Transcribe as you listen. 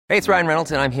Hey, it's Ryan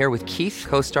Reynolds, and I'm here with Keith,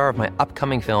 co-star of my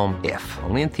upcoming film, If,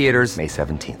 only in theaters May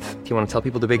 17th. Do you want to tell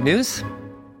people the big news?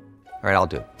 All right, I'll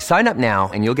do it. Sign up now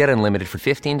and you'll get unlimited for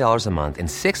 $15 a month and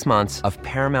 6 months of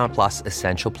Paramount Plus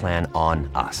Essential Plan on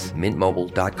us.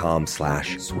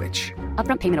 MintMobile.com/switch.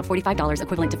 Upfront payment of $45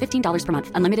 equivalent to $15 per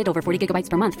month. Unlimited over 40 gigabytes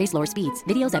per month. Face lower speeds.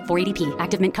 Videos at 480p.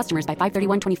 Active Mint customers by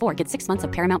 531.24 get 6 months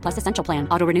of Paramount Plus Essential Plan.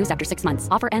 Auto renews after 6 months.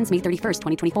 Offer ends May 31st,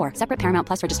 2024. Separate Paramount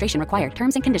Plus registration required.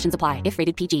 Terms and conditions apply if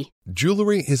rated PG.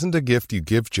 Jewelry isn't a gift you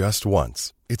give just once.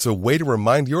 It's a way to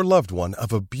remind your loved one of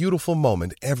a beautiful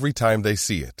moment every time they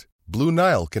see it. Blue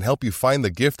Nile can help you find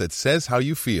the gift that says how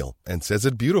you feel and says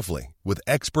it beautifully, with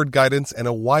expert guidance and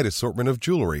a wide assortment of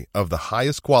jewelry of the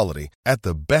highest quality at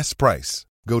the best price.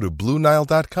 Go to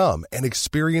BlueNile.com and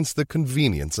experience the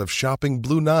convenience of shopping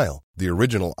Blue Nile, the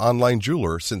original online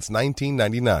jeweler since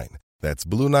 1999. That's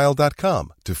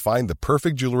BlueNile.com to find the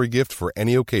perfect jewelry gift for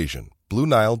any occasion.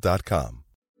 BlueNile.com.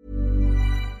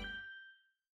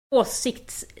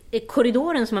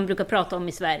 Åsiktskorridoren som man brukar prata om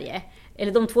i Sverige,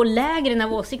 eller de två lägren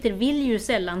av åsikter, vill ju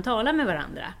sällan tala med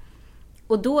varandra.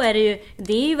 Och då är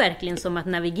det är ju verkligen som att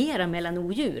navigera mellan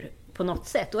odjur på något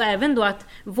sätt. Och även då att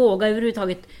våga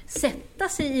överhuvudtaget sätta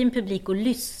sig i en publik och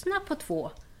lyssna på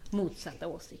två motsatta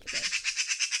åsikter.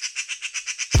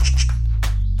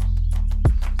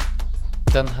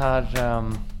 Den här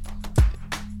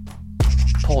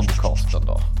podcasten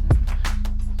då.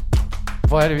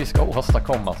 Vad är det vi ska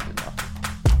åstadkomma, Stina?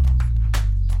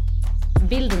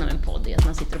 Bilden av en podd är att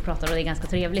man sitter och pratar och det är ganska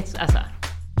trevligt. Alltså,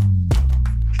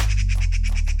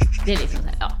 det är liksom så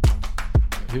här, ja.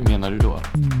 Hur menar du då?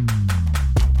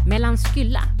 Mellan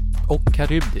Skylla Och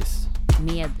Karybdis.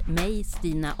 med mig,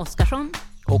 Stina Oskarsson.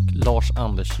 Och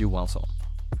Lars-Anders Johansson.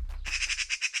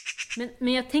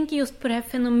 Men jag tänker just på det här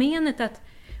fenomenet att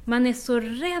man är så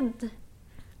rädd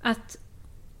att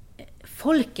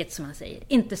folket, som man säger,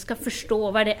 inte ska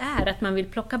förstå vad det är, att man vill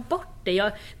plocka bort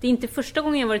det. Det är inte första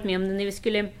gången jag varit med om det.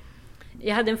 När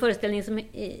jag hade en föreställning som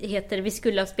heter Vi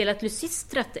skulle ha spelat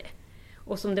Lysistrate,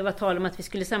 och som det var tal om att vi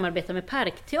skulle samarbeta med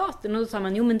Parkteatern, och då sa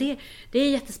man, jo men det är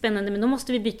jättespännande, men då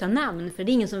måste vi byta namn, för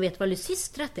det är ingen som vet vad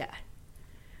Lysistrate är.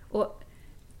 Och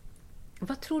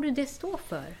vad tror du det står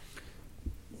för?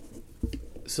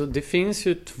 Så det finns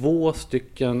ju 2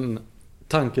 stycken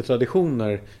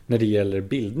tanketraditioner när det gäller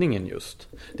bildningen just.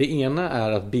 Det ena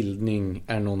är att bildning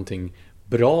är någonting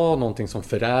bra, någonting som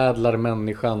förädlar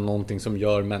människan, någonting som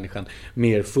gör människan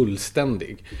mer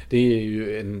fullständig. Det är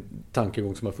ju en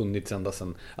tankegång som har funnits ända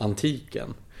sedan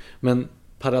antiken. Men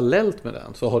parallellt med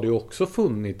den så har det också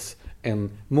funnits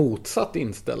en motsatt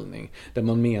inställning där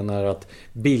man menar att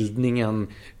bildningen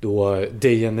då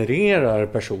degenererar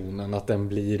personen, att den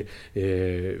blir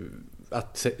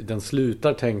att den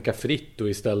slutar tänka fritt och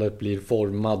istället blir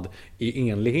formad i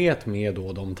enlighet med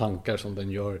då de tankar som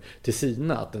den gör till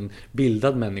sina. Att en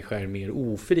bildad människa är mer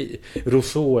ofri.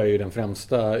 Rousseau är ju den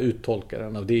främsta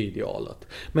uttolkaren av det idealet.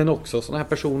 Men också sådana här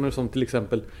personer som till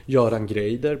exempel Göran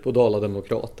Greider på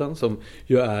Dala-Demokraten, som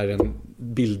ju är en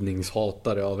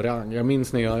bildningshatare av rang. Jag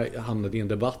minns när jag hamnade i en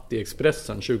debatt i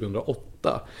Expressen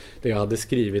 2008 där jag hade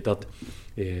skrivit att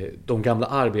de gamla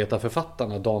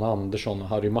arbetarförfattarna Dan Andersson och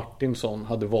Harry Martinson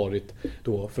hade varit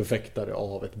då förfäktare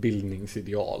av ett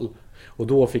bildningsideal. Och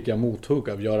då fick jag mothugg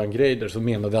av Göran Greider som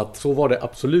menade att så var det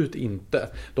absolut inte.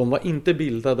 De var inte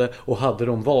bildade, och hade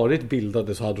de varit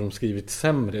bildade så hade de skrivit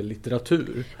sämre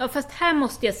litteratur. Ja, fast här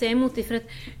måste jag säga emot dig, för att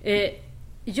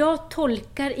jag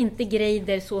tolkar inte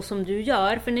Greider så som du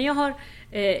gör. För när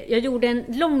jag gjorde en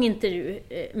lång intervju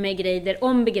med Greider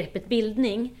om begreppet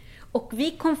bildning, och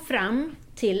vi kom fram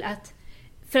till att,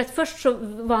 för att först så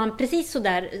var han precis så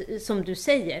där som du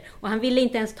säger, och han ville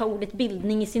inte ens ta ordet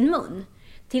bildning i sin mun.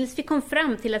 Tills vi kom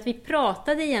fram till att vi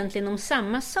pratade egentligen om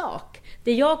samma sak.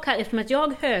 Eftersom att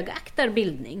jag högaktar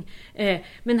bildning.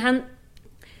 Men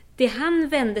det han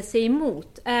vände sig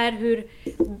emot är hur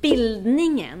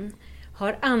bildningen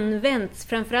har använts,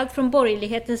 framförallt från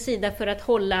borgerlighetens sida, för att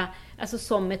hålla, alltså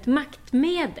som ett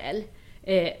maktmedel.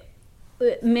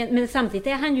 Men samtidigt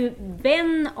är han ju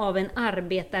vän av en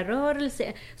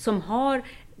arbetarrörelse som har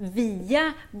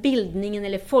via bildningen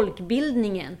eller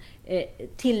folkbildningen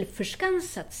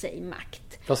tillförskansat sig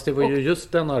makt. Fast det var ju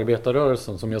just den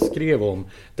arbetarrörelsen som jag skrev om,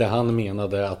 där han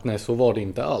menade att nej, så var det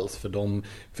inte alls,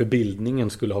 för bildningen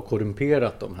skulle ha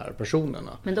korrumperat de här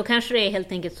personerna. Men då kanske det är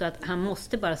helt enkelt så att han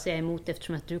måste bara säga emot,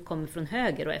 eftersom att du kommer från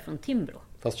höger och är från Timbro.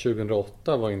 Fast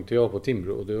 2008 var inte jag på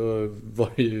Timbro. Det var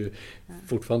ju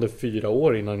fortfarande 4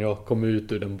 år innan jag kom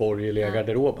ut ur den borgerliga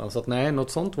garderoben. Så att nej,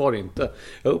 något sånt var det inte.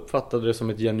 Jag uppfattade det som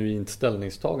ett genuint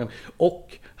ställningstagande.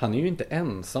 Och han är ju inte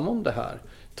ensam om det här.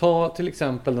 Ta till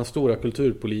exempel den stora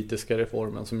kulturpolitiska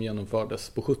reformen som genomfördes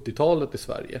på 70-talet i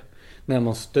Sverige. När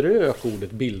man strök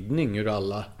ordet bildning ur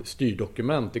alla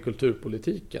styrdokument i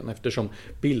kulturpolitiken, eftersom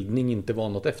bildning inte var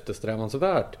något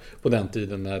eftersträvansvärt på den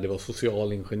tiden när det var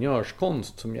social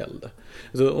ingenjörskonst som gällde.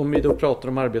 Så om vi då pratar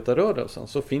om arbetarrörelsen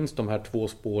så finns de här två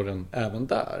spåren även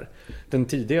där. Den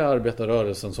tidiga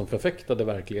arbetarrörelsen som förfäktade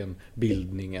verkligen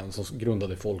bildningen, som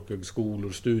grundade folkhögskolor,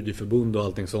 studieförbund och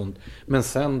allting sånt. Men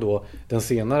sen då den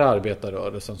senare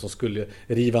arbetarrörelsen som skulle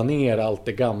riva ner allt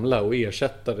det gamla och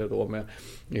ersätta det då med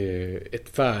ett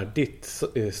färdigt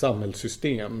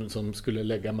samhällssystem som skulle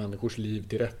lägga människors liv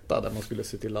till rätta, där man skulle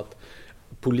se till att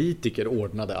politiker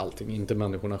ordnade allting, inte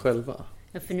människorna själva.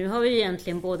 Ja, för nu har vi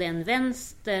egentligen både en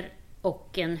vänster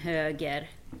och en höger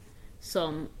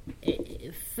som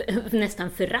nästan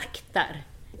föraktar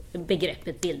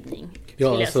begreppet bildning.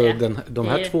 Ja, alltså de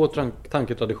här två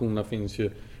tanketraditionerna finns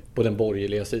ju på den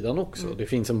borgerliga sidan också. Det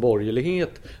finns en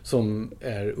borgerlighet som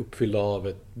är uppfylld av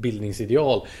ett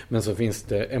bildningsideal, men så finns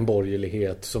det en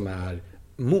borgerlighet som är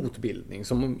mot bildning,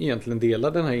 som egentligen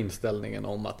delar den här inställningen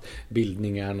om att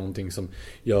bildning är någonting som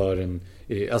gör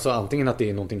alltså antingen att det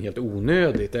är någonting helt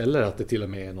onödigt eller att det till och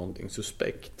med är någonting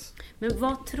suspekt. Men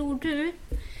vad tror du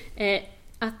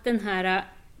att den här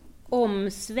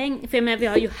för vi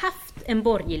har ju haft en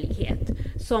borgerlighet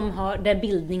där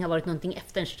bildning har varit någonting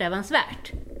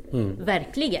eftersträvansvärt.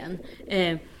 Verkligen.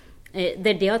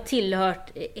 Där det har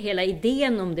tillhört hela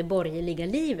idén om det borgerliga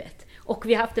livet. Och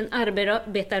vi har haft en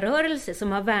arbetarrörelse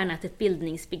som har värnat ett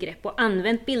bildningsbegrepp och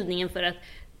använt bildningen för att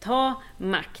ta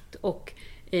makt.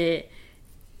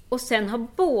 Och sen har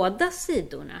båda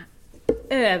sidorna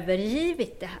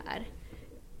övergivit det här.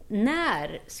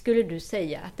 När skulle du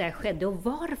säga att det här skedde och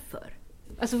varför?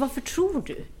 Alltså varför tror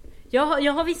du?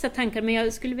 Jag har vissa tankar, men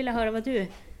jag skulle vilja höra vad du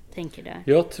tänker där.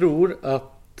 Jag tror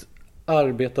att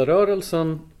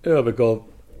arbetarrörelsen övergav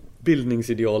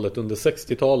bildningsidealet under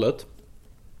 60-talet,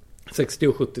 60-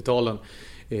 och 70-talen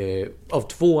av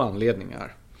två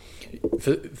anledningar.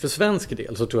 För svensk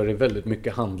del så tror jag det väldigt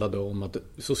mycket handlade om att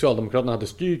Socialdemokraterna hade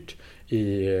styrt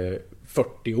i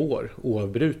 40 år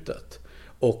oavbrutet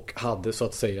och hade så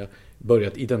att säga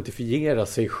börjat identifiera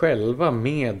sig själva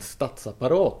med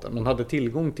statsapparaten. Man hade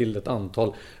tillgång till ett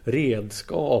antal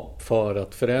redskap för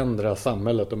att förändra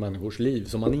samhället och människors liv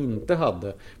som man inte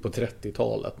hade på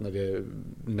 30-talet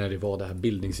när det var det här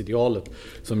bildningsidealet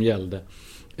som gällde.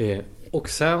 Och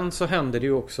sen så hände det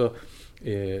ju också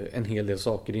en hel del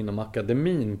saker inom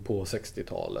akademin på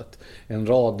 60-talet. En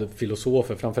rad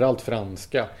filosofer, framförallt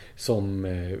franska, som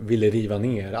ville riva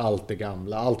ner allt det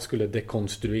gamla. Allt skulle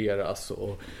dekonstrueras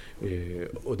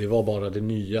och det var bara det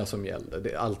nya som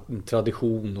gällde.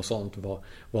 Tradition och sånt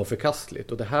var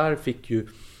förkastligt. Och det här fick ju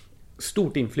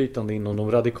stort inflytande inom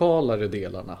de radikalare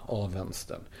delarna av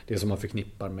vänstern. Det som man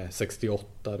förknippar med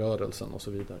 68-rörelsen och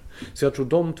så vidare. Så jag tror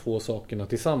de två sakerna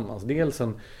tillsammans. Dels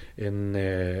en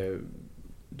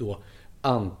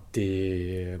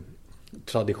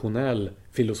antitraditionell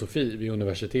filosofi vid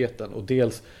universiteten och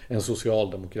dels en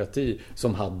socialdemokrati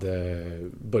som hade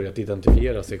börjat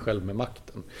identifiera sig själv med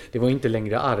makten. Det var inte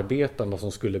längre arbetarna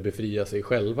som skulle befria sig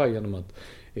själva genom att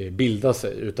bilda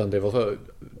sig, utan det var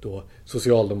då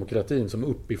socialdemokratin som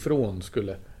uppifrån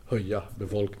skulle höja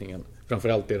befolkningen,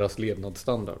 framförallt deras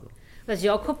levnadsstandard. Fast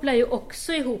jag kopplar ju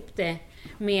också ihop det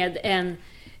med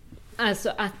alltså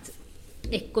att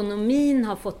ekonomin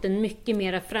har fått en mycket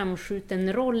mer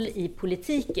framskjuten roll i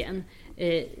politiken,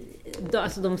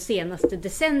 alltså de senaste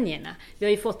decennierna. Vi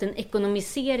har ju fått en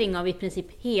ekonomisering av i princip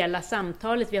hela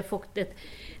samtalet. Vi har fått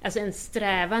en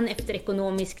strävan efter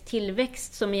ekonomisk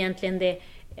tillväxt som egentligen det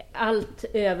allt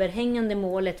överhängande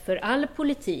målet för all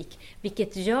politik,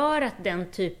 vilket gör att den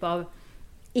typ av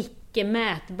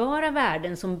icke-mätbara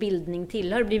värden som bildning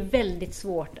tillhör blir väldigt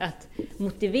svårt att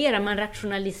motivera. Man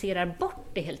rationaliserar bort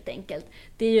det helt enkelt.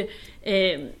 Det är ju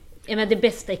det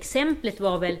bästa exemplet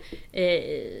var väl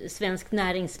Svensk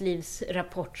Näringslivs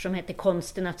rapport som heter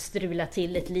Konsten att strula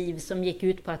till ett liv, som gick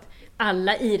ut på att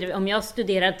om jag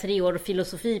studerar 3 år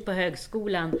filosofi på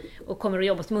högskolan och kommer att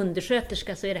jobba som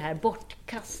undersköterska, så är det här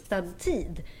bortkastad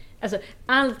tid. Alltså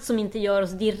allt som inte gör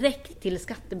oss direkt till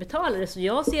skattebetalare. Så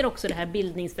jag ser också det här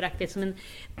bildningsföraktet som en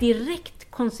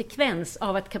direkt konsekvens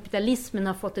av att kapitalismen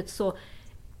har fått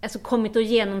kommit att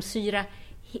genomsyra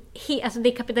alltså det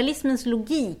är kapitalismens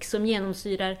logik som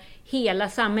genomsyrar hela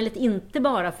samhället, inte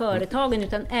bara företagen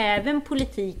utan även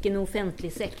politiken och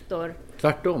offentlig sektor.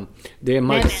 Tvärtom. Det är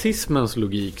marxismens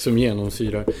logik som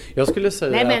genomsyrar. Jag skulle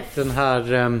säga att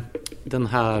den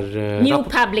här New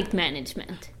Public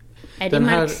Management. Är det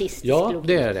marxistisk Ja, logik?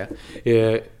 det är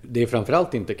det. Det är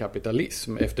framförallt inte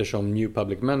kapitalism, eftersom New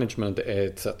Public Management är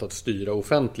ett sätt att styra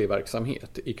offentlig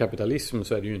verksamhet. I kapitalism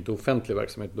så är det ju inte offentlig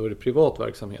verksamhet, då är det privat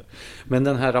verksamhet. Men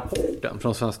den här rapporten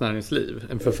från Svenskt Näringsliv,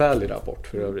 en förfärlig rapport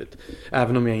för övrigt,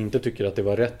 även om jag inte tycker att det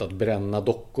var rätt att bränna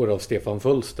dockor av Stefan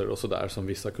Fölster och sådär som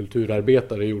vissa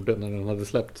kulturarbetare gjorde när den hade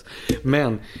släppts.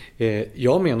 Men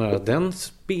jag menar att den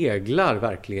speglar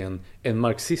verkligen en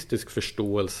marxistisk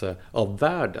förståelse av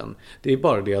världen. Det är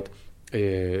bara det att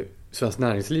Svenskt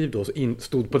Näringsliv då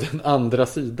stod på den andra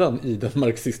sidan i den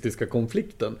marxistiska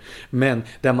konflikten. Men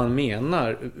där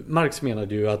Marx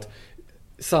menade ju att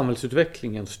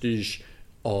samhällsutvecklingen styrs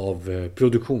av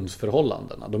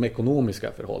produktionsförhållandena, de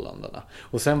ekonomiska förhållandena.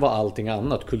 Och sen var allting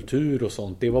annat, kultur och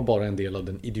sånt, det var bara en del av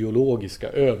den ideologiska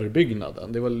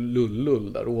överbyggnaden. Det var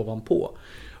lull där ovanpå.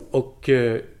 Och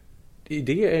i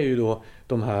det är ju då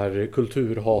de här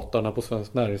kulturhatarna på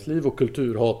Svenskt Näringsliv och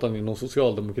kulturhatarna inom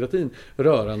socialdemokratin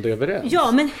rörande överens.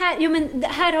 Ja, men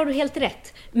här har du helt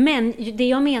rätt. Men det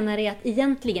jag menar är att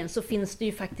egentligen så finns det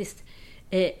ju faktiskt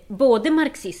både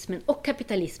marxismen och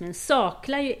kapitalismen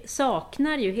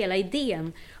saknar ju hela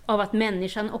idén av att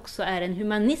människan också är en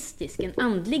humanistisk, en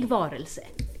andlig varelse.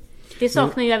 Det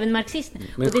saknar ju även marxismen.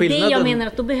 Och det är det jag menar,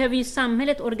 att då behöver ju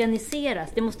samhället organiseras.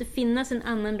 Det måste finnas en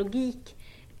annan logik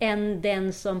än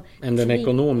den som... Än den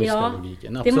ekonomiska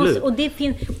logiken, absolut.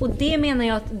 Och det menar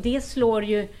jag att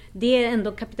det är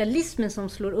ändå kapitalismen som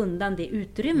slår undan det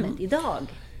utrymmet idag.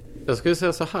 Jag skulle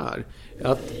säga så här,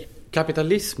 att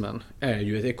kapitalismen är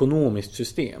ju ett ekonomiskt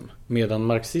system, medan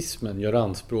marxismen gör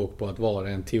anspråk på att vara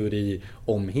en teori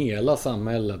om hela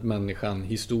samhället, människan,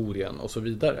 historien och så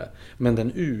vidare. Men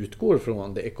den utgår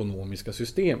från det ekonomiska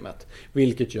systemet,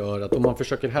 vilket gör att om man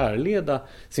försöker härleda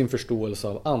sin förståelse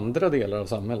av andra delar av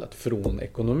samhället från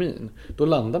ekonomin, då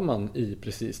landar man i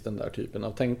precis den där typen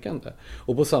av tänkande.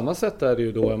 Och på samma sätt är det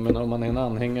ju då, om man är en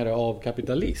anhängare av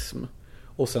kapitalism,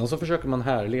 och sen så försöker man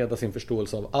härleda sin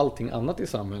förståelse av allting annat i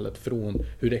samhället från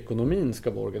hur ekonomin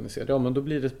ska vara organiserad. Ja, men då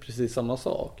blir det precis samma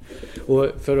sak. Och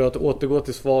för att återgå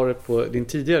till svaret på din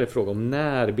tidigare fråga om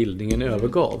när bildningen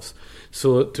övergavs,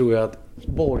 så tror jag att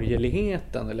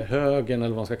borgerligheten eller högern eller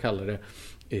vad man ska kalla det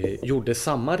gjorde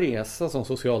samma resa som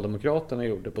Socialdemokraterna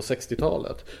gjorde på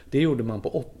 60-talet. Det gjorde man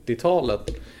på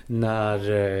 80-talet när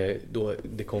då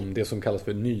det kom det som kallas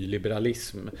för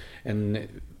nyliberalism.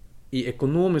 I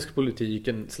ekonomisk politik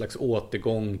en slags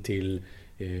återgång till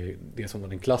det som var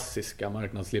den klassiska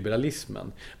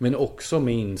marknadsliberalismen, men också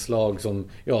med inslag som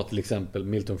till exempel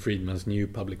Milton Friedmans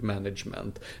New Public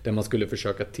Management, där man skulle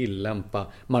försöka tillämpa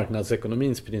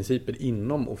marknadsekonomins principer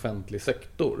inom offentlig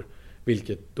sektor,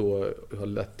 vilket då har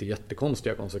lett till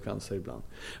jättekonstiga konsekvenser ibland.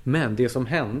 Men det som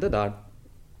hände där,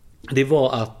 det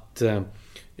var att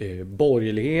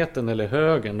borgerligheten eller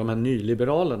högern, de här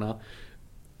nyliberalerna,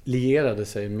 lierade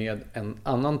sig med en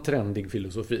annan trendig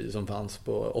filosofi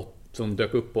som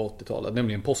dök upp på 80-talet,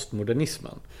 nämligen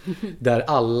postmodernismen, där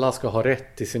alla ska ha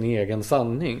rätt till sin egen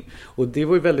sanning. Och det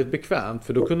var ju väldigt bekvämt,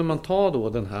 för då kunde man ta då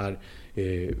den här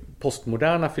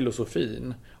postmoderna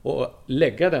filosofin och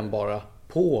lägga den bara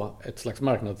på ett slags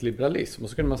marknadsliberalism. Och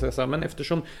så kunde man säga så här, men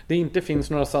eftersom det inte finns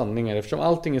några sanningar, eftersom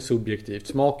allting är subjektivt,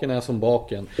 smaken är som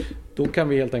baken, då kan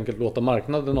vi helt enkelt låta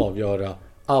marknaden avgöra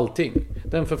allting.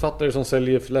 Den författare som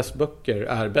säljer flest böcker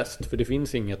är bäst, för det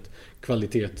finns inget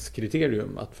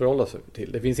kvalitetskriterium att förhålla sig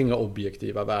till. Det finns inga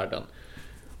objektiva värden.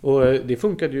 Och det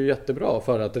funkade ju jättebra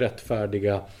för att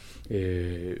rättfärdiga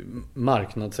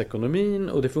marknadsekonomin,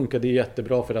 och det funkade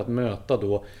jättebra för att möta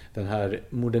då den här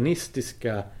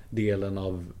modernistiska delen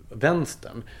av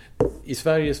vänstern. I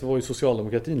Sverige så var ju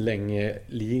socialdemokratin länge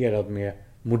lierad med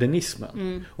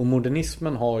modernismen. Och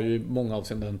modernismen har ju många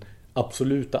avseenden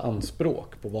absoluta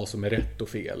anspråk på vad som är rätt och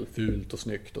fel, fult och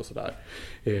snyggt och sådär.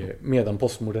 Medan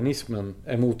postmodernismen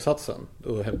är motsatsen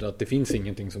och hävdar att det finns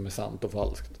ingenting som är sant och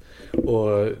falskt.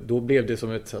 Och då blev det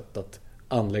som ett sätt att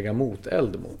anlägga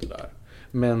moteld mot det där.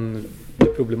 Men det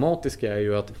problematiska är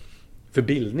ju att för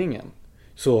bildningen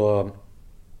så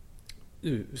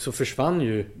försvann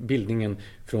ju bildningen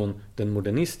från den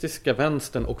modernistiska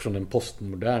vänstern och från den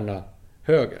postmoderna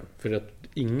högern. För att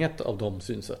inget av de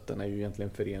synsätten är ju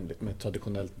egentligen förenligt med ett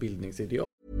traditionellt bildningsideal.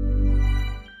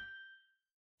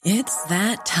 It's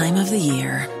that time of the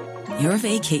year. Your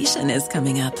vacation is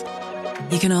coming up.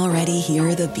 You can already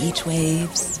hear the beach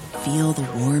waves, feel the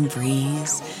warm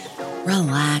breeze,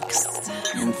 relax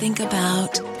and think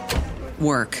about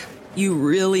work. You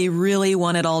really, really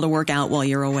want it all to work out while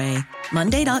you're away.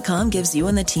 Monday.com gives you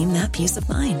and the team that peace of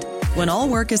mind. When all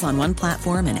work is on one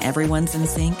platform and everyone's in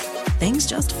sync, things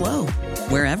just flow.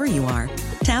 Wherever you are,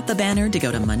 tap the banner to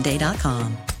go to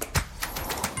Monday.com.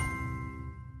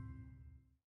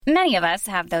 Many of us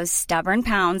have those stubborn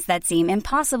pounds that seem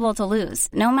impossible to lose,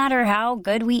 no matter how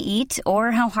good we eat or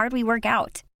how hard we work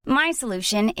out. My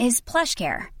solution is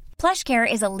PlushCare.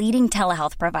 PlushCare is a leading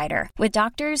telehealth provider with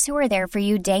doctors who are there for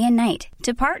you day and night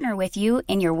to partner with you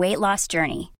in your weight loss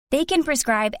journey. They can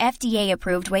prescribe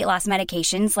FDA-approved weight loss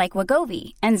medications like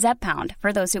Wegovy and Zepbound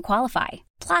for those who qualify.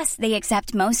 Plus, they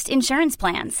accept most insurance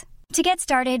plans. To get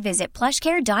started, visit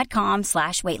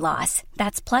plushcare.com/weightloss.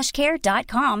 That's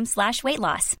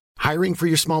plushcare.com/weightloss. Hiring for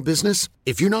your small business?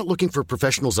 If you're not looking for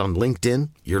professionals on LinkedIn,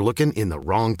 you're looking in the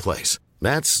wrong place.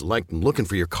 That's like looking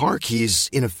for your car keys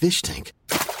in a fish tank.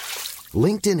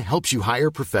 LinkedIn helps you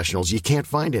hire professionals you can't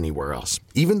find anywhere else,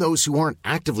 even those who aren't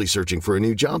actively searching for a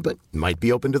new job but might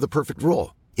be open to the perfect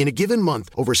role. In a given month,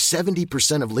 over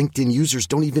 70% of LinkedIn users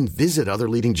don't even visit other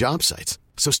leading job sites.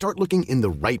 So start looking in the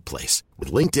right place.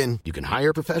 With LinkedIn, you can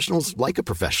hire professionals like a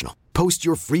professional. Post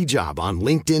your free job on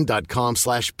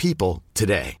linkedin.com/people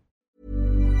today.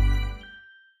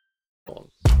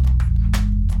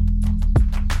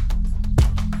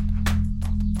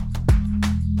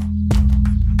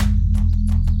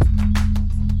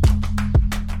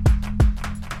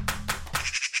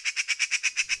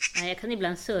 Jag kan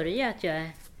ibland sörja att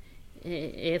jag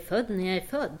är född när jag är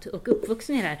född och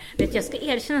uppvuxen i det här. Vet, jag ska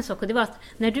erkänna en sak, och det var att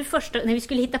när vi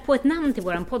skulle hitta på ett namn till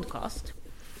våran podcast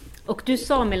och du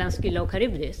sa mellan Skylla och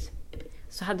Karybdis,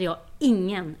 så hade jag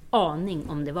ingen aning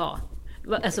om det var,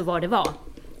 alltså vad det var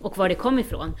och var det kom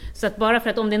ifrån. Så att bara för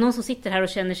att om det är någon som sitter här och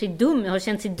känner sig dum, har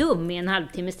känt sig dum i en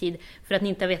halvtimmes tid för att ni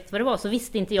inte vet vad det var, så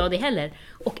visste inte jag det heller.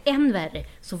 Och än värre,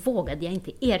 så vågade jag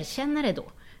inte erkänna det då.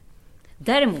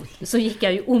 Däremot så gick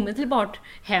jag ju omedelbart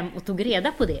hem och tog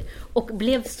reda på det och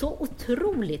blev så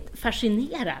otroligt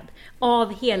fascinerad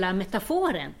av hela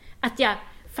metaforen att jag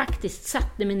faktiskt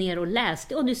satte mig ner och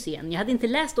läste Odysseen. Jag hade inte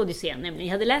läst Odysseen nämligen,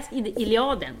 jag hade läst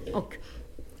Iliaden och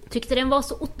tyckte den var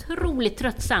så otroligt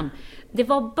tröttsam. Det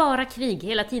var bara krig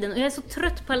hela tiden och jag är så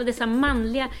trött på alla dessa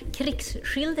manliga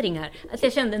krigsskildringar att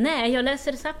jag kände, nej, jag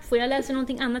läser Sappho, jag läser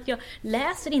någonting annat, jag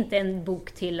läser inte en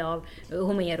bok till av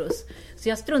Homerus. Så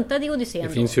jag struntade i Odysseen.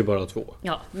 Det finns ju bara 2.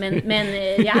 Ja, men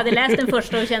jag hade läst den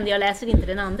första och kände, jag läser inte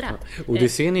den andra.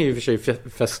 Odysseen är ju för sig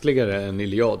festligare än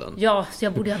Iliaden. Ja, så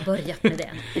jag borde ha börjat med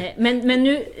den.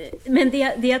 Men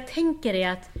det jag tänker är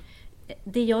att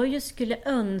det jag ju skulle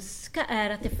önska är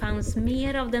att det fanns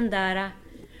mer av den där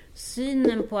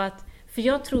synen på att, för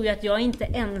jag tror ju att jag är inte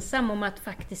ensam om att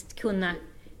faktiskt kunna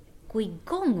gå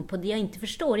igång på det jag inte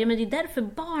förstår. Ja, men det är därför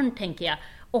barn, tänker jag,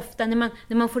 ofta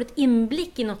när man får ett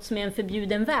inblick i något som är en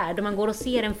förbjuden värld och man går och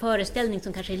ser en föreställning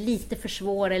som kanske är lite för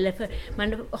svår eller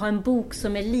man har en bok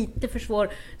som är lite för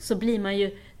svår, så blir man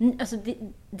ju, alltså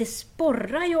det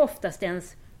sporrar ju oftast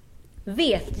ens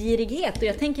vetgirighet, och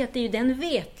jag tänker att det är ju den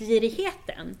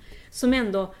vetgirigheten som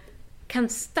ändå kan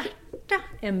starta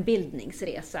en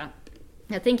bildningsresa.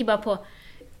 Jag tänker bara på,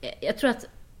 jag tror att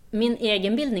min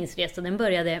egen bildningsresa, den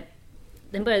började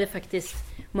faktiskt,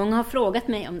 många har frågat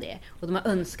mig om det och de har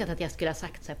önskat att jag skulle ha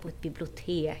sagt så här på ett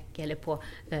bibliotek eller på,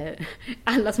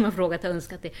 alla som har frågat har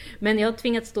önskat det. Men jag har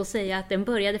tvingats stå och säga att den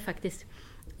började faktiskt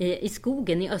i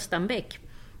skogen i Östanbäck,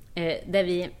 där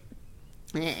vi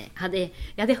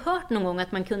jag hade hört någon gång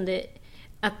att man kunde,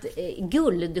 att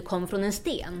guld kom från en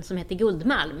sten som heter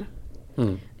guldmalm.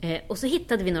 Och så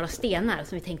hittade vi några stenar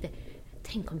som vi tänkte,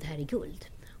 tänk om det här är guld.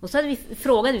 Och så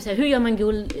frågade vi så här, hur gör man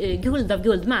guld av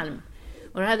guldmalm?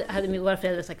 Och då hade våra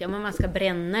föräldrar sagt, ja, men man ska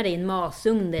bränna det i en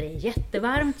masugn där det är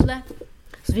jättevarmt.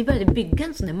 Så vi började bygga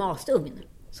en sån där masugn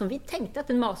som vi tänkte att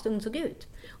en masugn såg ut.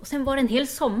 Och sen var det en hel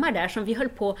sommar där som vi höll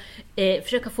på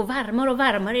försöka få varmare och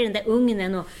varmare i den där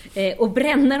ugnen och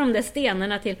bränna de där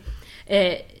stenarna till.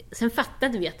 Sen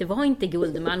fattade vi att det var inte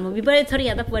guldmalm och vi började ta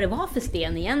reda på vad det var för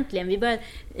sten egentligen.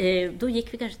 Då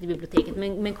gick vi kanske till biblioteket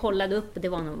men kollade upp och det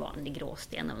var någon vanlig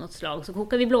gråsten av något slag. Så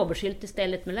kokade vi blåbärssylt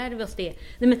istället, men lärde vi oss det.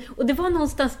 Och det var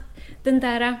någonstans den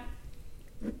där,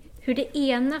 hur det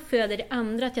ena föder det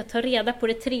andra, att jag tar reda på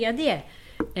det tredje.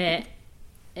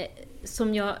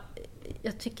 Som jag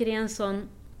tycker är en sån,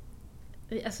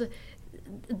 alltså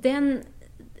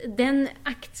den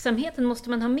aktsamheten måste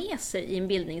man ha med sig i en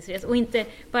bildningsresa och inte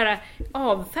bara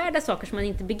avfärda saker som man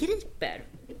inte begriper.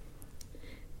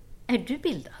 Är du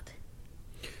bildad?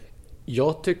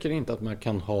 Jag tycker inte att man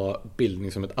kan ha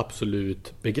bildning som ett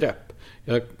absolut begrepp.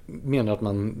 Jag menar att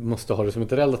man måste ha det som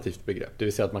ett relativt begrepp. Det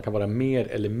vill säga att man kan vara mer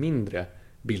eller mindre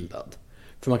bildad.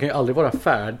 För man kan ju aldrig vara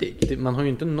färdig. Man har ju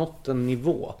inte nått en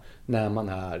nivå när man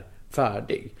är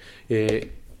färdig.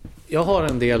 Jag har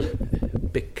en del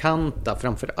bekanta,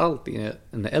 framförallt i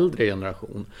en äldre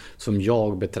generation, som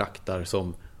jag betraktar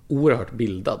som oerhört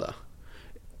bildade.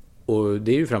 Och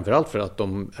det är ju framförallt för att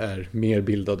de är mer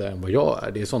bildade än vad jag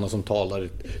är. Det är sådana som talar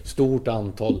ett stort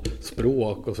antal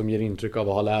språk och som ger intryck av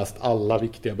att ha läst alla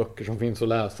viktiga böcker som finns att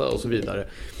läsa och så vidare.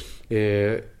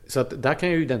 Så att där kan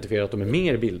jag ju identifiera att de är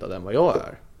mer bildade än vad jag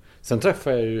är. Sen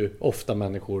träffar jag ju ofta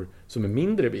människor som är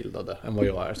mindre bildade än vad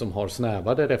jag är, som har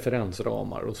snävare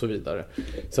referensramar och så vidare.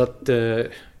 Så att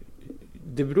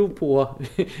det beror på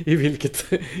i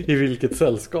vilket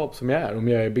sällskap som jag är, om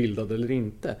jag är bildad eller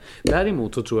inte.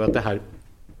 Däremot så tror jag att det här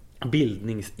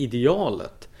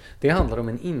bildningsidealet, det handlar om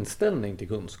en inställning till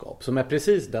kunskap som är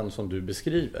precis den som du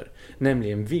beskriver.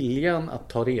 Nämligen viljan att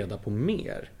ta reda på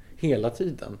mer hela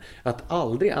tiden. Att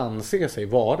aldrig anse sig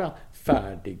vara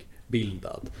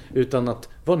färdigbildad, utan att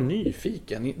vara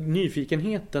nyfiken.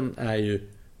 Nyfikenheten är ju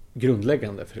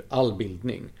grundläggande för all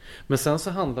bildning. Men sen så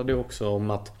handlar det också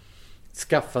om att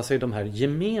skaffa sig de här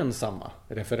gemensamma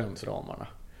referensramarna.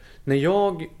 När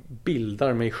jag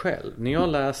bildar mig själv, när jag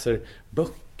läser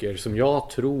böcker som jag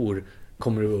tror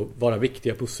kommer att vara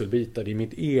viktiga pusselbitar i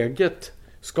mitt eget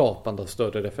skapande av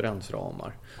större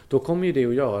referensramar, då kommer ju det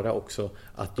att göra också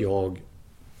att jag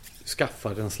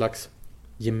skaffar en slags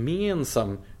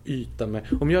gemensam yta med.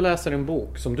 Om jag läser en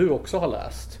bok som du också har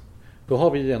läst, då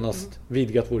har vi genast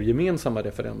vidgat vår gemensamma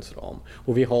referensram.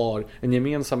 Och vi har en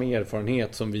gemensam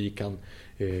erfarenhet som vi kan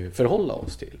förhålla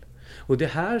oss till. Och det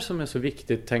här som är så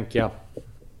viktigt, tänker jag,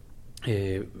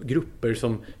 grupper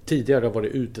som tidigare har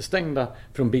varit utestängda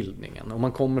från bildningen. Om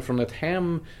man kommer från ett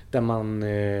hem där man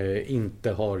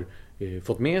inte har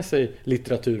fått med sig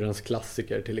litteraturens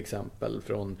klassiker till exempel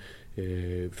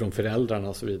från föräldrarna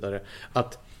och så vidare.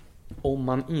 Att om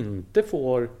man inte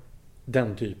får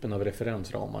den typen av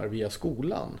referensramar via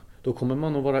skolan, då kommer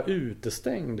man att vara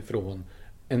utestängd från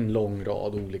en lång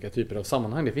rad olika typer av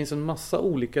sammanhang. Det finns en massa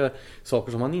olika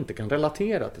saker som man inte kan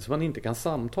relatera till, som man inte kan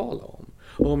samtala om.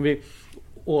 Och om vi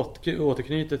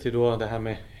återknyter till då det här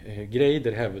med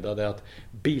Greider hävdade att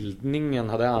bildningen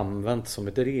hade använts som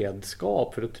ett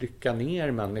redskap för att trycka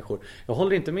ner människor. Jag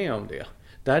håller inte med om det.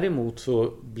 Däremot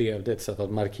så blev det ett sätt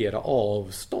att markera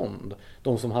avstånd.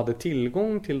 De som hade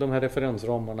tillgång till de här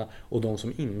referensramarna och de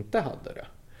som inte hade det.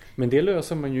 Men det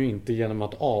löser man ju inte genom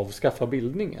att avskaffa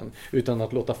bildningen, utan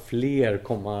att låta fler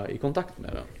komma i kontakt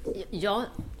med den. Ja,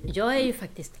 jag är ju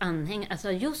faktiskt anhängare,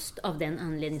 alltså just av den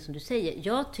anledning som du säger.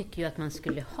 Jag tycker ju att man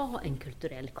skulle ha en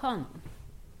kulturell kanon.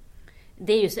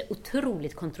 Det är ju så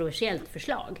otroligt kontroversiellt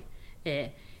förslag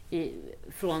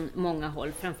från många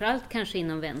håll, framförallt kanske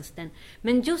inom vänstern.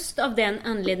 Men just av den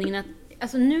anledningen att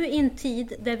alltså nu i en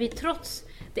tid där vi trots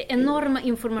det enorma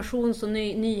informations- och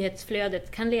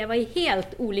nyhetsflödet kan leva i helt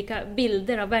olika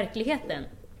bilder av verkligheten,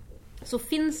 så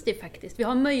finns det faktiskt, vi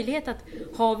har möjlighet att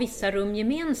ha vissa rum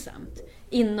gemensamt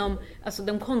inom alltså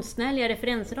de konstnärliga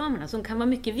referensramarna som kan vara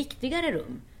mycket viktigare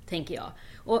rum, tänker jag.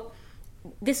 Och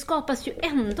det skapas ju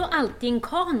ändå alltid en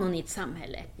kanon i ett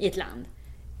samhälle, i ett land.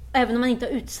 Även om man inte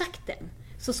har utsagt den,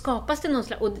 så skapas det någon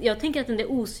slags, och jag tänker att den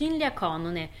där osynliga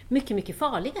kanon är mycket, mycket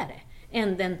farligare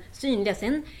än den synliga.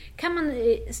 Sen kan man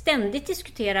ständigt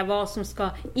diskutera vad som ska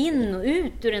in och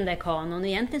ut ur den där kanon.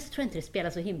 Egentligen så tror jag inte det spelar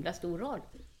så himla stor roll.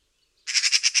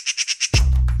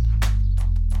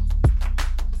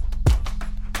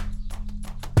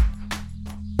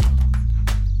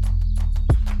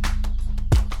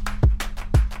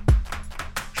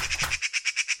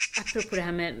 Apropå det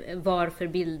här med varför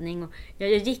bildning. Jag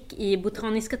gick i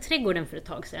Botaniska trädgården för ett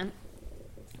tag sedan.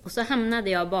 Och så hamnade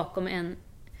jag bakom en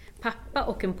pappa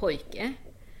och en pojke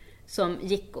som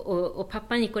gick och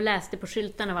pappan gick och läste på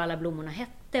skyltarna vad alla blommorna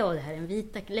hette, och det här är en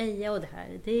vita leja och det här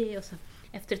är det, och så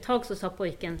efter ett tag så sa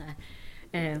pojken så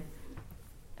här,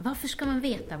 varför ska man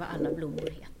veta vad alla blommor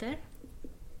heter?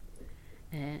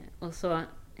 Och så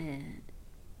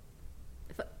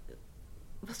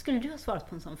vad skulle du ha svarat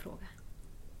på en sån fråga?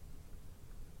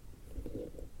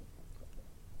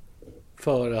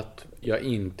 För att jag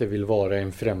inte vill vara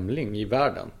en främling i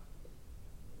världen.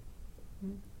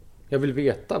 Jag vill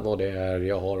veta vad det är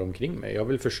jag har omkring mig. Jag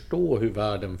vill förstå hur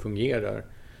världen fungerar.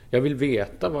 Jag vill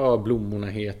veta vad blommorna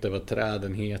heter, vad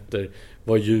träden heter,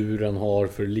 vad djuren har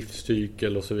för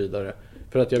livscykel och så vidare.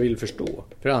 För att jag vill förstå.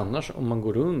 För annars, om man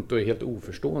går runt och är helt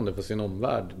oförstående för sin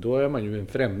omvärld, då är man ju en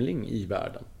främling i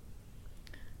världen.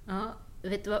 Ja,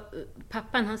 vet du vad?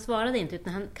 Pappan, han svarade inte,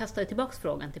 utan han kastade tillbaka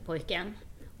frågan till pojken.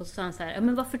 Och så sa han så här, ja,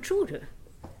 men varför tror du?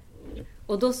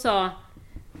 Och då sa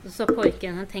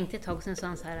pojken, han tänkte ett tag och sen sa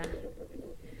han så här,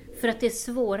 för att det är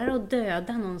svårare att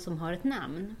döda någon som har ett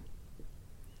namn.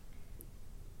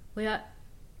 Och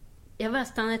jag bara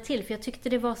stannade till, för jag tyckte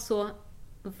det var så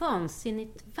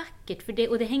vansinnigt vackert.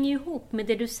 Och det hänger ju ihop med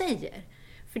det du säger.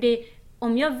 För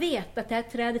om jag vet att det här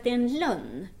trädet är en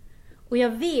lönn, och jag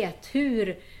vet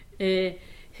hur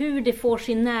hur det får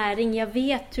sin näring, jag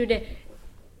vet hur det...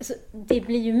 Alltså, det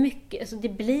blir ju mycket, alltså, det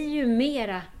blir ju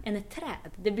mera än ett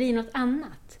träd. Det blir något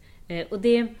annat. Och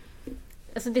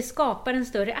det skapar en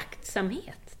större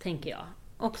aktsamhet, tänker jag.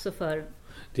 Också för...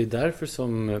 Det är därför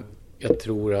som jag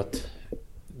tror att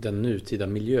den nutida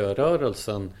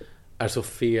miljörörelsen är så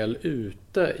fel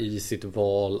ute i sitt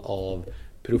val av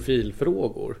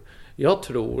profilfrågor. Jag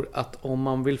tror att om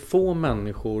man vill få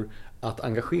människor att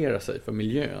engagera sig för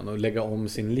miljön och lägga om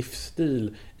sin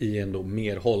livsstil i en då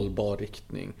mer hållbar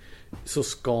riktning, så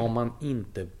ska man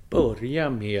inte börja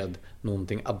med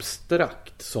någonting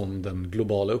abstrakt som den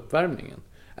globala uppvärmningen.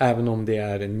 Även om det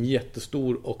är en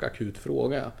jättestor och akut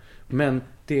fråga. Men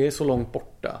det är så långt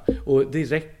borta. Och det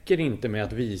räcker inte med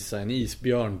att visa en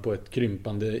isbjörn på ett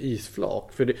krympande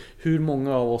isflak. För hur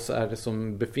många av oss är det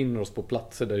som befinner oss på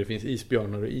platser där det finns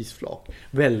isbjörnar och isflak?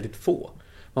 Väldigt få.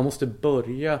 Man måste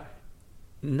börja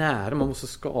nära. Man måste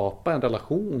skapa en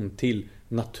relation till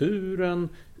naturen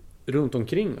runt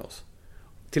omkring oss.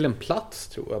 Till en plats,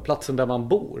 tror jag. Platsen där man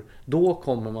bor. Då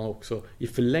kommer man också i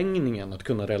förlängningen att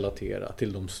kunna relatera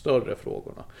till de större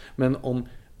frågorna. Men om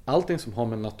allting som har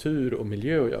med natur och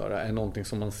miljö att göra är någonting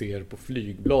som man ser på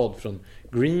flygblad från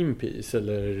Greenpeace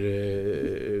eller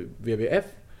WWF,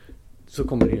 så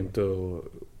kommer det inte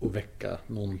att väcka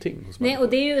någonting hos Nej, och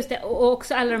det är just det. Och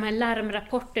också alla de här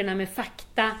larmrapporterna med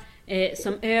fakta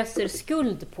som öser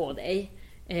skuld på dig.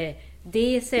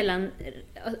 Det är sällan,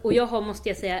 och måste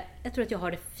jag säga, jag tror att jag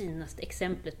har det finaste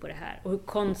exemplet på det här. Och hur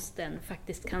konsten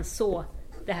faktiskt kan så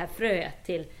det här fröet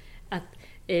till att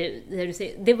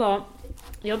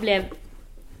jag blev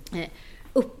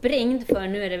uppringd för,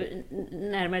 nu är det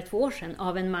närmare 2 år sedan,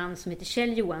 av en man som heter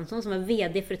Kjell Johansson som var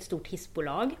vd för ett stort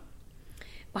hissbolag.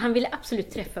 Och han ville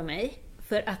absolut träffa mig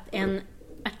för att en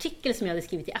artikel som jag hade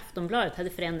skrivit i Aftonbladet hade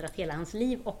förändrat hela hans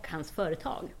liv och hans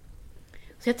företag.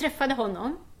 Så jag träffade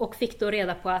honom och fick då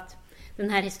reda på att den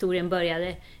här historien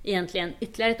började egentligen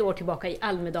ytterligare ett år tillbaka i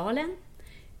Almedalen.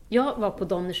 Jag var på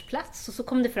Donners plats och så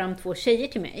kom det fram 2 tjejer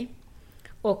till mig.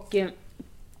 Och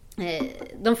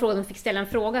de fick ställa en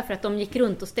fråga för att de gick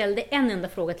runt och ställde en enda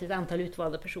fråga till ett antal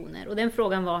utvalda personer. Och den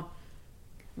frågan var: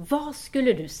 vad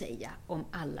skulle du säga om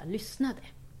alla lyssnade?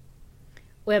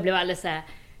 Och jag blev alldeles så här,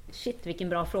 shit vilken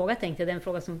bra fråga, tänkte jag. Den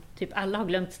fråga som typ alla har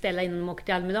glömt ställa innan de åker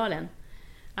till Almedalen.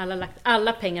 Alla har lagt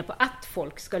alla pengar på att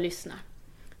folk ska lyssna.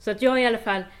 Så att jag i alla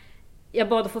fall, jag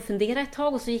bad att få fundera ett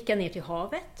tag och så gick jag ner till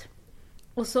havet.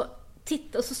 Och så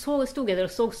stod jag där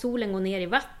och såg solen gå ner i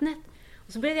vattnet.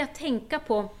 Och så började jag tänka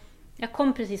på, jag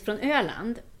kom precis från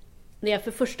Öland, där jag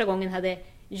för första gången hade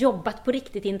jobbat på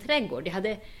riktigt i en trädgård. Jag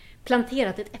hade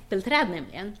planterat ett äppelträd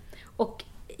nämligen. Och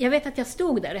jag vet att jag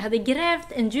stod där, jag hade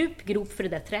grävt en djup grop för det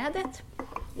där trädet.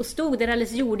 Och stod där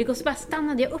alldeles jordig och så bara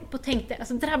stannade jag upp och tänkte,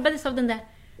 alltså drabbades av den där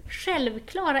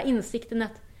självklara insikten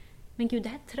att, men gud, det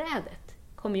här trädet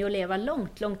kommer ju att leva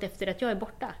långt, långt efter att jag är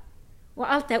borta.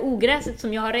 Och allt det här ogräset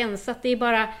som jag har rensat,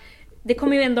 det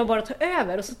kommer ju ändå bara ta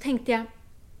över. Och så tänkte jag,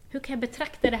 hur kan jag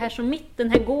betrakta det här som mitt,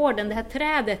 den här gården, det här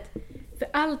trädet? För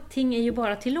allting är ju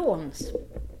bara till låns.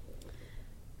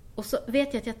 Och så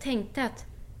vet jag att jag tänkte att,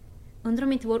 undrar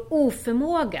om inte vår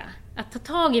oförmåga att ta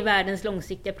tag i världens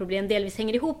långsiktiga problem delvis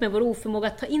hänger ihop med vår oförmåga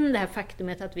att ta in det här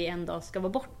faktumet att vi en dag ska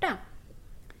vara borta.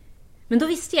 Men då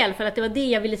visste jag i alla fall att det var det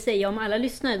jag ville säga om alla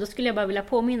lyssnare. Då skulle jag bara vilja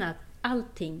påminna att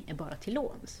allting är bara till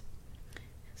låns.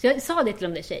 Så jag sa det till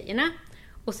de där tjejerna.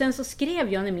 Och sen så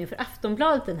skrev jag nämligen för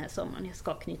Aftonbladet den här sommaren. Jag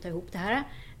ska knyta ihop det här.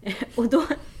 Och då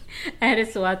är det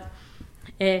så att...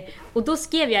 Och då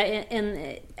skrev jag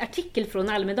en artikel från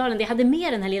Almedalen där jag hade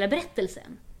med den här lilla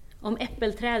berättelsen. Om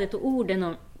äppelträdet och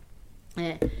orden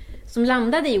som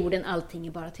landade i orden allting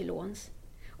är bara till låns.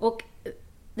 Och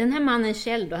den här mannen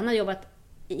Kjell då, han har jobbat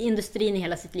i industrin i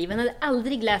hela sitt liv. Han hade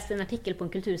aldrig läst en artikel på en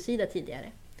kultursida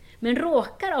tidigare. Men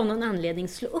råkar av någon anledning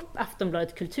slå upp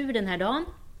Aftonbladet Kultur den här dagen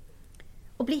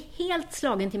och blir helt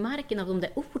slagen till marken av de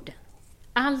där orden.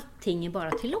 Allting är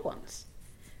bara till låns.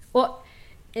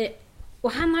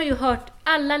 Och han har ju hört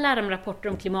alla larmrapporter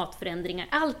om klimatförändringar,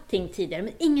 allting tidigare,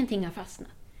 men ingenting har fastnat.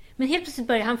 Men helt plötsligt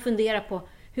börjar han fundera på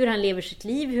hur han lever sitt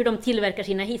liv, hur de tillverkar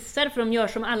sina hissar, för de gör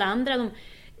som alla andra. De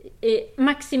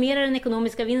maximerar den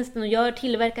ekonomiska vinsten och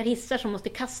tillverkar hissar som måste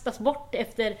kastas bort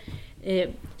efter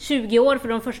 20 år för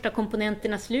de första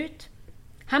komponenterna slut.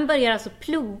 Han börjar alltså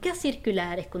plugga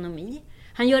cirkulär ekonomi.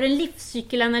 Han gör en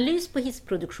livscykelanalys på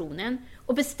hissproduktionen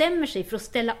och bestämmer sig för att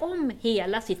ställa om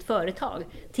hela sitt företag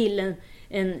till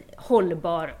en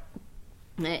hållbar,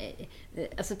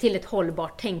 alltså till ett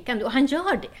hållbart tänkande. Och han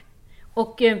gör det.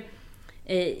 Och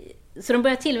så de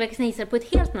börjar tillverka sina hissar på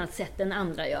ett helt annat sätt än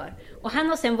andra gör. Och han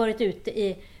har sen varit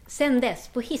ute sen dess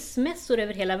på hissmässor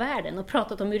över hela världen och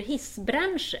pratat om hur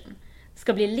hissbranschen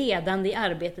ska bli ledande i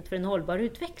arbetet för en hållbar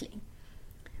utveckling.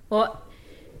 Och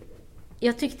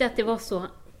jag tyckte att det var så,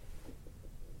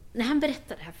 när han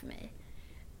berättade det här för mig,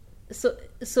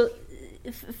 så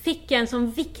fick jag en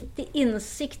sån viktig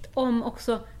insikt om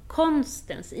också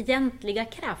konstens egentliga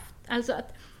kraft. Alltså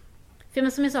att, för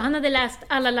som jag sa, han hade läst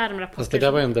alla larmrapporter. Fast det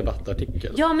där var en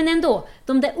debattartikel. Ja, men ändå,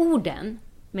 de där orden,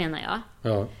 menar jag.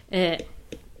 Ja.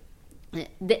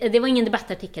 Det var ingen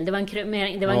debattartikel, det var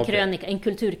en krönika, en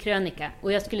kulturkrönika.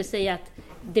 Och jag skulle säga att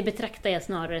det betraktar jag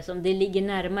snarare som, det ligger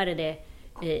närmare det.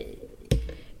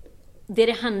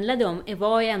 Det handlade om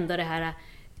var ju ändå det här,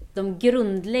 de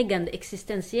grundläggande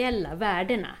existentiella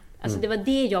värdena. Alltså det var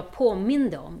det jag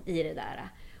påminde om i det där.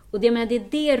 Och det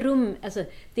är det rum, alltså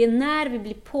det är när vi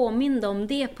blir påminda om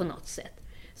det på något sätt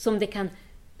som det kan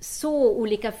så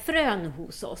olika frön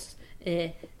hos oss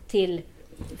till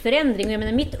förändring. Och jag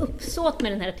menar, mitt uppsåt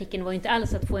med den här artikeln var inte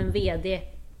alls att få en vd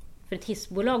för ett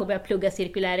hissbolag och börja plugga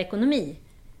cirkulär ekonomi.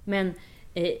 Men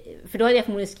för då hade jag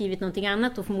förmodligen skrivit någonting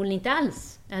annat och förmodligen inte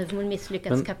alls. Jag hade förmodligen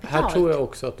misslyckats men kapitalt. Här tror jag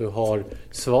också att du har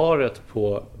svaret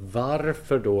på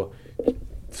varför då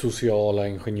sociala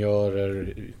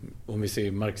ingenjörer, om vi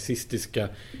säger marxistiska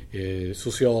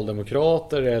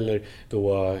socialdemokrater eller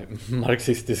då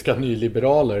marxistiska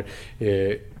nyliberaler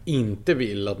inte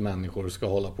vill att människor ska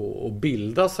hålla på och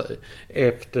bilda sig,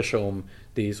 eftersom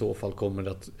det i så fall kommer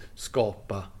att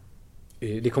skapa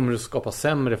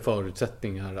sämre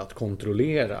förutsättningar att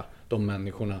kontrollera de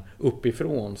människorna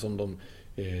uppifrån som de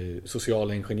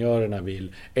sociala ingenjörerna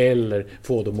vill, eller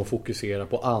få dem att fokusera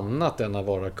på annat än att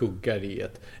vara kuggar i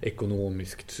ett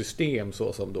ekonomiskt system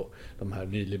så som då de här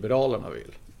nyliberalerna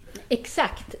vill.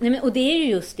 Exakt. Nej, men, och det är ju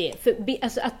just det. För,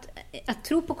 alltså att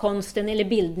tro på konsten eller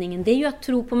bildningen, det är ju att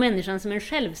tro på människan som en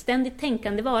självständigt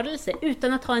tänkande varelse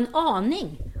utan att ha en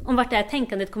aning om vart det här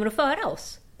tänkandet kommer att föra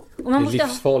oss. Och man det är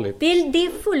livsfarligt. Det är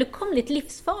fullkomligt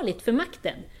livsfarligt för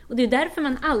makten. Och det är därför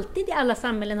man alltid i alla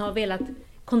samhällen har velat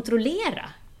kontrollera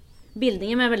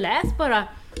bildningen. Men läs bara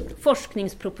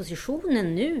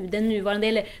forskningspropositionen nu, den nuvarande,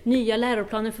 eller nya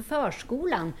läroplaner för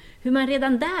förskolan. Hur man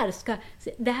redan där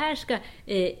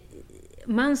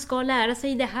man ska lära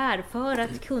sig det här för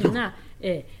att kunna.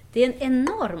 Det är en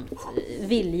enorm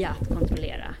vilja att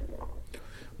kontrollera.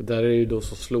 Och där är det ju då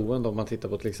så slående om man tittar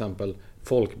på till exempel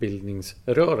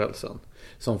folkbildningsrörelsen,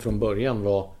 som från början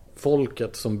var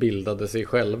folket som bildade sig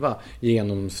själva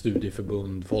genom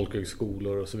studieförbund,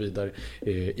 folkhögskolor och så vidare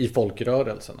i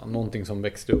folkrörelserna. Någonting som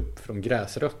växte upp från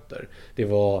gräsrötter. Det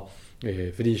var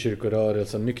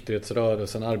frikyrkorörelsen,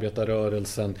 nykterhetsrörelsen,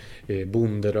 arbetarrörelsen,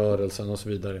 bonderörelsen och så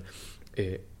vidare.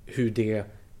 Hur det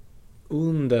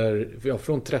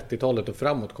från 30-talet och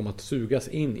framåt kom att sugas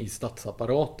in i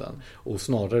statsapparaten och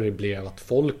snarare blev att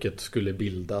folket skulle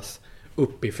bildas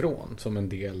uppifrån som en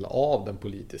del av den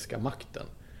politiska makten.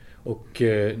 Och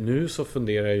nu så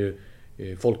funderar ju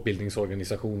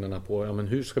folkbildningsorganisationerna på men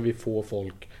hur ska vi få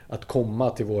folk att komma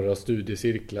till våra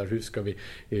studiecirklar, hur ska vi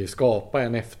skapa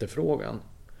en efterfrågan.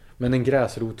 Men en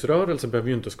gräsrotsrörelse behöver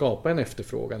ju inte skapa en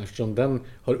efterfrågan eftersom den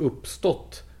har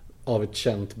uppstått av ett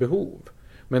känt behov.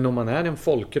 Men om man är en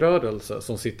folkrörelse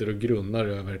som sitter och grunnar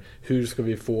över hur ska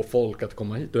vi få folk att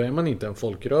komma hit, då är man inte en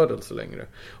folkrörelse längre.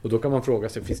 Och då kan man fråga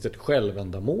sig, finns det ett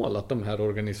självändamål att de här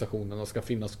organisationerna ska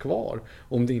finnas kvar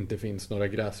om det inte finns några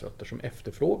gräsrötter som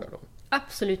efterfrågar dem?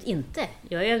 Absolut inte.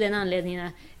 Jag är av den anledningen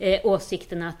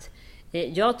åsikten att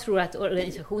jag tror att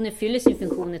organisationer fyller sin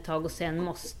funktion ett tag och sen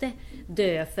måste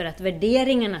dö för att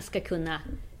värderingarna ska kunna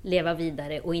leva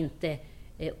vidare och inte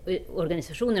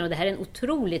organisationer, och det här är en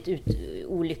otroligt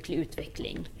olycklig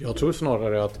utveckling. Jag tror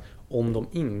snarare att om de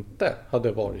inte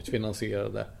hade varit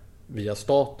finansierade via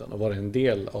staten och varit en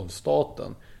del av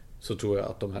staten, så tror jag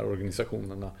att de här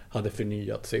organisationerna hade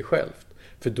förnyat sig självt.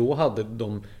 För då hade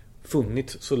de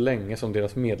funnits så länge som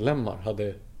deras medlemmar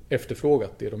hade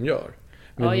efterfrågat det de gör.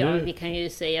 Men vi kan ju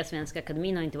säga att Svenska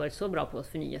Akademin har inte varit så bra på att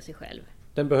förnya sig själv.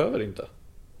 Den behöver inte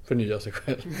förnya sig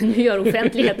själv. Nu gör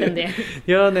offentligheten det.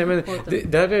 Ja, nej, men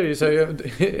där är det ju så här,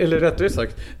 eller rättare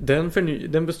sagt,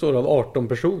 den består av 18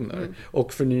 personer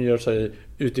och förnyar sig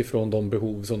utifrån de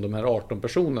behov som de här 18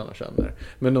 personerna känner.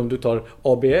 Men om du tar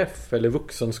ABF eller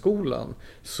Vuxenskolan,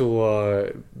 så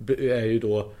är ju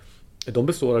då de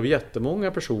består av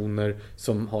jättemånga personer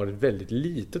som har ett väldigt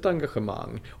litet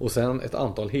engagemang och sen ett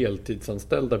antal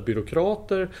heltidsanställda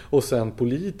byråkrater och sen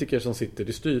politiker som sitter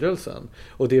i styrelsen.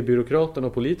 Och det byråkraterna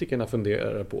och politikerna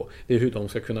funderar på, det är hur de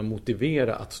ska kunna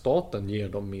motivera att staten ger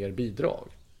dem mer bidrag.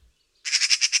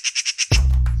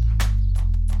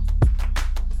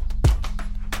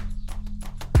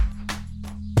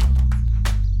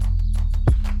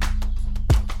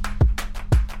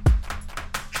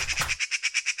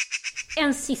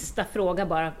 En sista fråga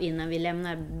bara innan vi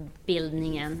lämnar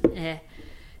bildningen.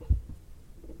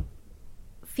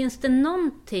 Finns det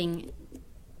någonting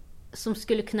som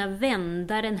skulle kunna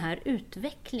vända den här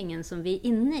utvecklingen som vi är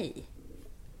inne i?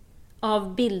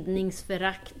 Av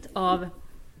bildningsförakt, av...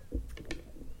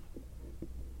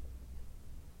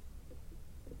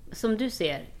 Som du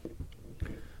ser.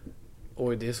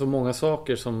 Oj, det är så många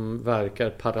saker som verkar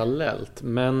parallellt.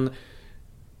 Men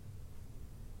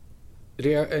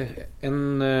det är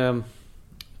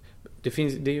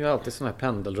ju alltid såna här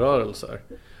pendelrörelser.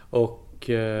 Och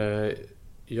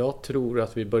jag tror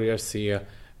att vi börjar se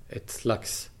ett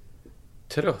slags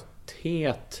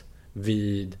trötthet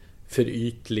vid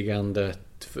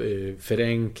förytligandet,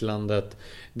 förenklandet.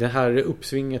 Det här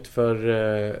uppsvinget för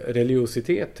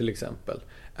religiositet till exempel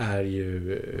är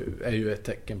ju ett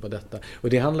tecken på detta. Och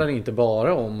det handlar inte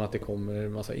bara om att det kommer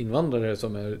en massa invandrare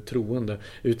som är troende,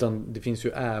 utan det finns ju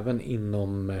även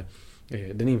inom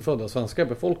den infödda svenska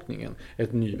befolkningen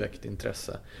ett nyväckt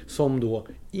intresse som då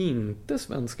inte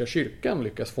Svenska kyrkan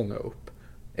lyckas fånga upp,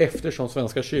 eftersom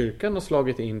Svenska kyrkan har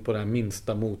slagit in på det här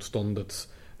minsta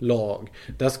motståndets lag.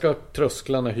 Där ska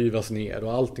trösklarna hyvas ner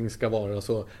och allting ska vara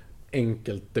så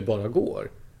enkelt det bara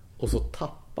går. Och så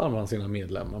tappar man sina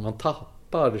medlemmar, man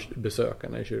tappar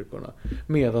besökarna i kyrkorna.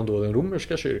 Medan då den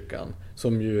romerska kyrkan,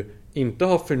 som ju inte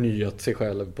har förnyat sig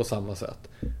själv på samma sätt,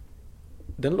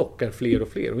 den lockar fler och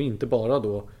fler, och inte bara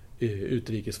då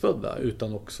utrikesfödda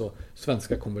utan också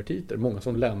svenska konvertiter, många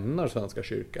som lämnar Svenska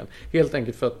kyrkan. Helt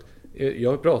enkelt för att jag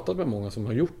har pratat med många som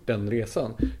har gjort den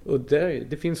resan, och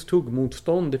det finns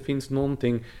tuggmotstånd, det finns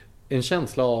någonting, en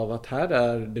känsla av att här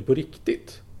är det på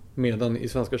riktigt. Medan i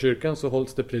Svenska kyrkan så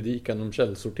hålls det predikan om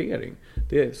källsortering.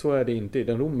 Så är det inte i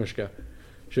den romerska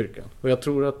kyrkan. Och jag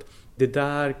tror att det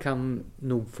där kan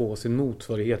nog få sin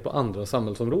motsvarighet på andra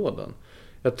samhällsområden.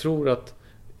 Jag tror att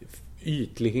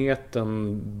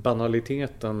ytligheten,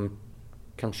 banaliteten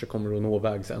kanske kommer att nå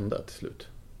vägs ända till slut.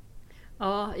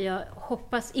 Ja, jag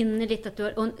hoppas innerligt att du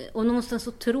har, och någonstans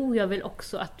så tror jag väl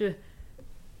också att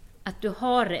du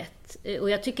har rätt. Och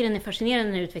jag tycker den är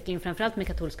fascinerande, den här utvecklingen, framförallt med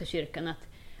katolska kyrkan,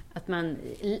 att man,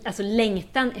 alltså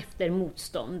längtan efter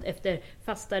motstånd, efter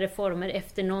fasta reformer,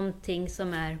 efter någonting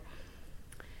som är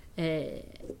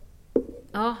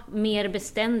mer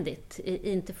beständigt,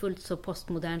 inte fullt så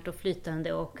postmodernt och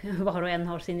flytande, och var och en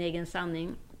har sin egen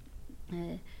sanning.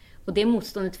 Och det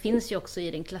motståndet finns ju också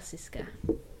i den klassiska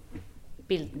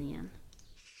bildningen.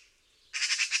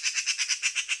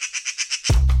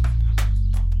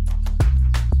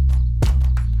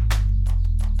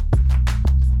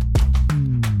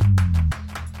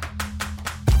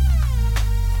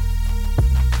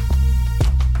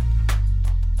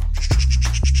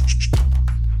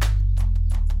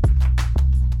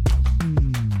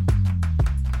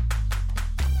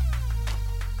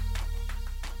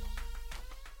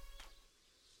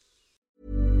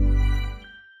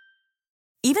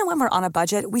 Even when we're on a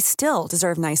budget, we still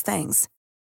deserve nice things.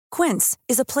 Quince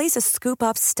is a place to scoop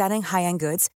up stunning high-end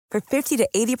goods for 50 to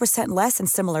 80% less than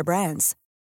similar brands.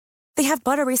 They have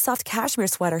buttery soft cashmere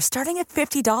sweaters starting at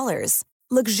 $50,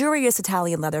 luxurious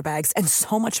Italian leather bags, and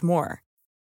so much more.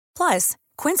 Plus,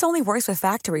 Quince only works with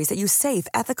factories that use safe,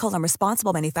 ethical, and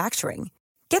responsible manufacturing.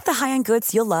 Get the high-end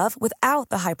goods you'll love without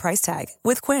the high price tag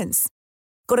with Quince.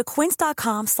 Go to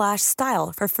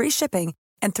quince.com/style for free shipping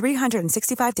and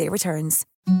 365-day returns.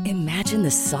 Imagine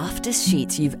the softest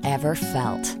sheets you've ever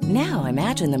felt. Now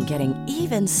imagine them getting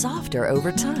even softer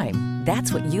over time.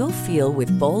 That's what you'll feel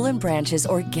with Boll & Branch's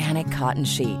organic cotton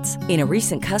sheets. In a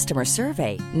recent customer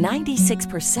survey,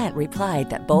 96% replied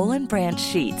that Boll & Branch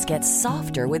sheets get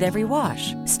softer with every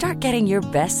wash. Start getting your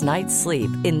best night's sleep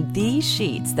in these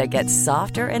sheets that get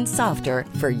softer and softer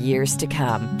for years to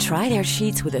come. Try their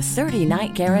sheets with a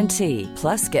 30-night guarantee.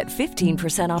 Plus, get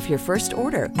 15% off your first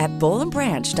order at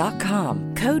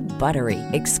bollandbranch.com. Code BUTTERY.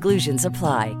 Exclusions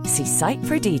apply. See site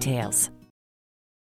for details.